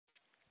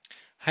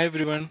Hi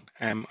everyone,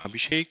 I'm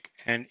Abhishek,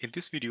 and in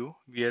this video,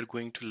 we are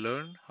going to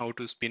learn how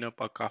to spin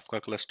up a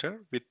Kafka cluster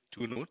with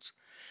two nodes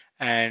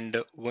and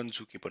one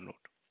Zookeeper node.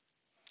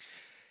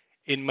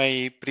 In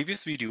my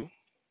previous video,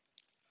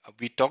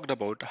 we talked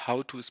about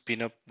how to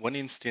spin up one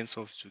instance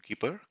of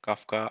Zookeeper,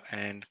 Kafka,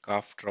 and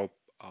Kafdrop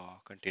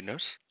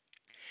containers.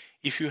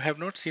 If you have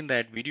not seen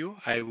that video,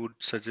 I would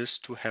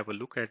suggest to have a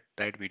look at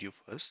that video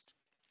first.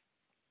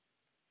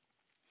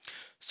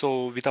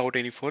 So without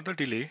any further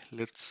delay,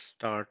 let's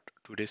start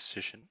today's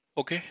session.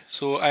 Okay,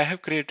 so I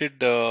have created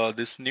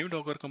this new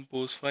Docker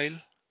Compose file,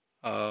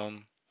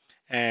 um,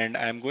 and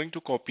I'm going to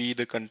copy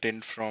the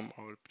content from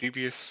our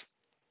previous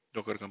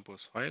Docker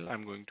Compose file.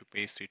 I'm going to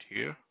paste it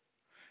here.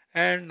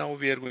 And now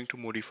we are going to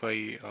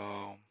modify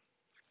a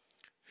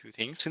few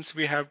things. Since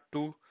we have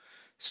to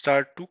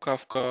start two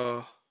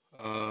Kafka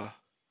uh,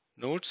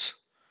 nodes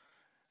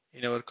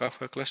in our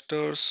Kafka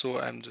clusters, so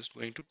I'm just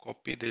going to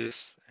copy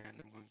this and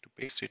I'm going to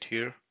paste it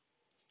here.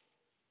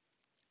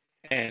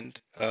 And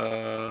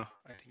I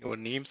think our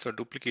names are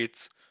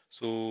duplicates.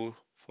 So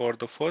for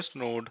the first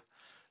node,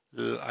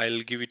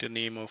 I'll give it a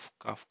name of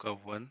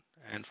Kafka 1.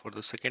 And for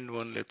the second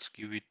one, let's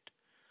give it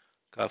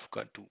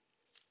Kafka 2.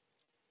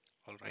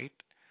 All right.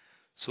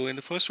 So in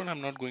the first one,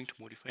 I'm not going to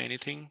modify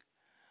anything.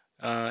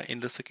 In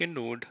the second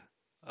node,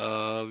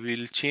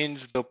 we'll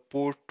change the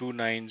port to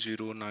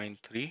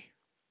 9093.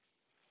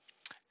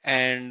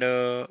 And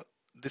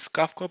this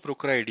Kafka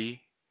broker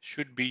ID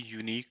should be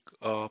unique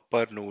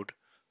per node.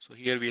 So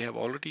here we have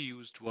already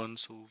used one,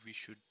 so we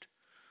should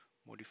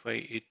modify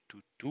it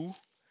to 2.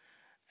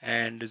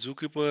 And the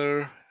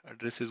Zookeeper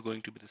address is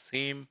going to be the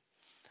same.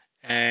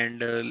 And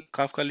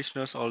Kafka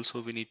listeners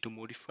also we need to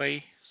modify.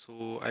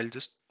 So I'll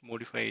just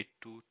modify it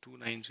to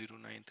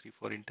 29093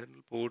 for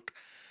internal port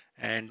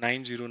and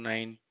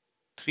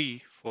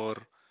 9093 for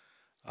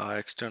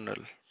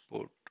external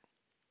port.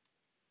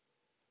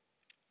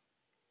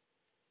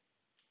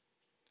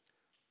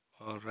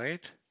 All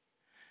right.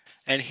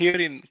 And here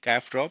in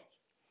Kafdrop,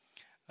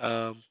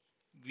 uh,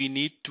 we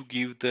need to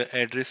give the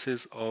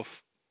addresses of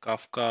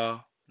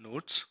Kafka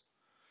nodes.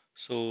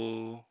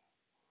 So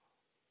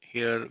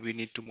here we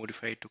need to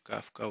modify it to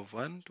Kafka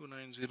 1 to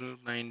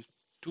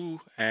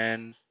 9092,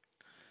 and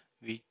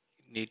we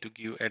need to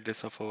give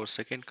address of our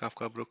second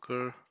Kafka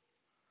broker.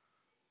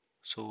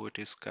 So it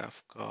is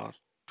Kafka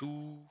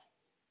 2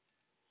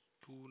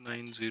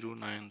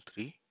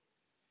 29093.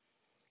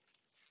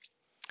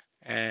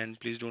 And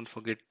please don't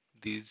forget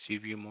these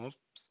JVM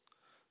ops.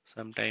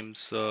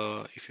 Sometimes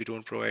if you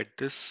don't provide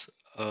this,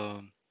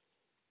 um,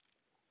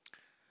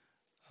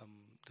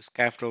 this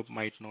Kafka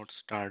might not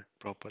start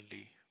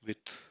properly with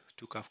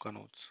two Kafka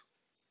nodes.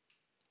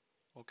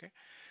 Okay,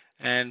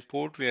 and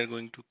port we are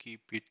going to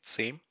keep it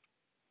same.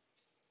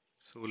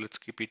 So let's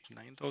keep it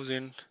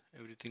 9000.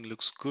 Everything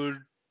looks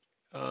good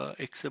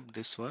except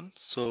this one.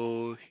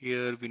 So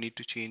here we need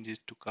to change it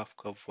to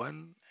Kafka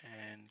 1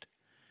 and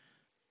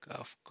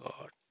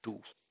Kafka 2.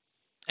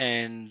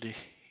 And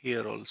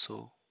here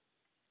also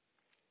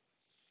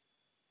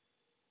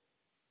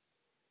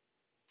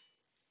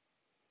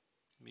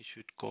we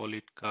should call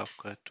it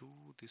Kafka 2,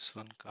 this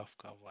one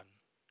Kafka 1.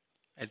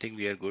 I think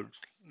we are good.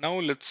 Now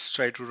let's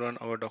try to run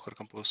our Docker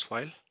Compose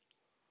file.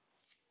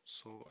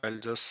 So I'll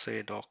just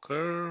say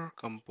Docker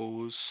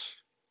Compose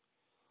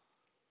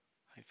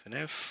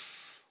 -f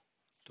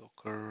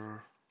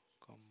Docker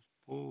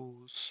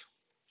Compose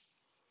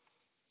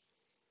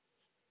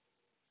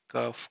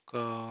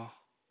Kafka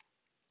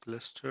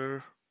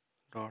cluster.yml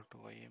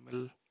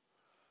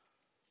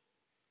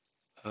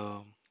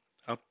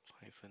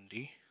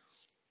up-d.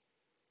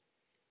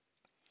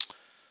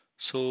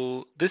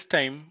 So this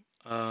time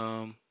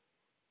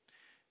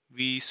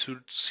we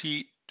should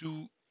see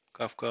two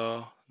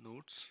Kafka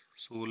nodes.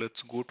 So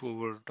let's go to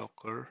our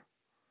Docker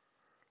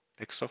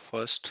desktop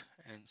first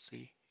and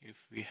see if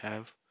we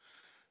have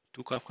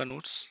two Kafka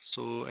nodes.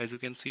 So as you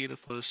can see, the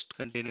first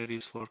container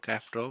is for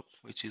Kafdrop,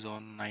 which is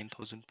on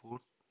 9000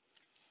 port.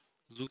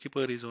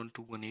 Zookeeper is on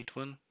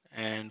 2181,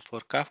 and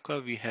for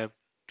Kafka we have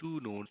two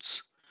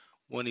nodes.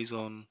 One is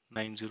on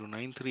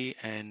 9093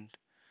 and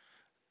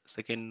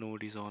second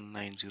node is on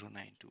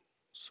 9092.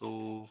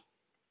 So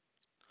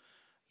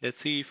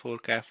let's see if our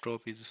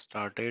Kafdrop is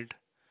started,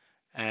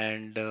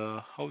 and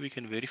how we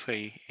can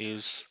verify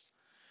is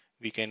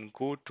we can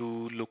go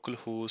to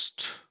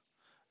localhost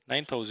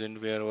 9000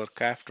 where our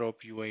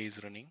Kafdrop UI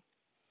is running.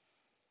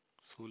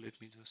 So let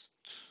me just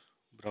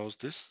browse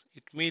this.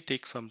 It may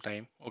take some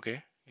time.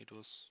 Okay, it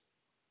was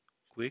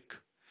quick.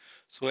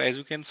 So as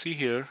you can see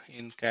here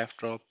in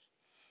Kafdrop,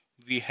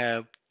 we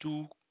have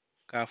two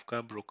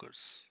Kafka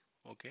brokers.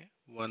 Okay,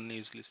 one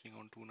is listening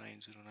on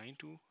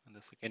 29092 and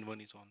the second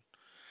one is on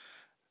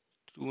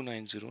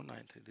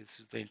 29093. This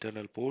is the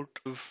internal port.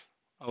 If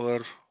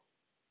our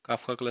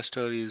Kafka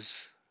cluster is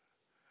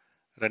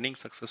running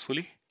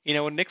successfully. In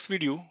our next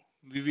video,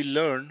 we will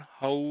learn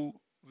how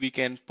we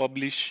can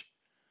publish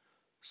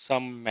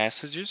some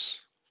messages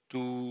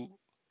to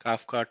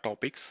Kafka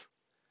topics.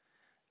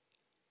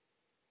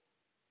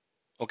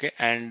 Okay,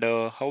 and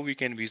how we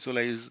can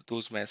visualize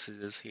those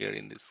messages here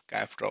in this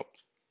Kafdrop.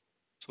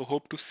 So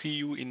hope to see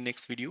you in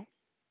next video.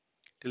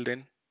 Till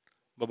then,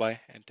 bye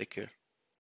bye and take care.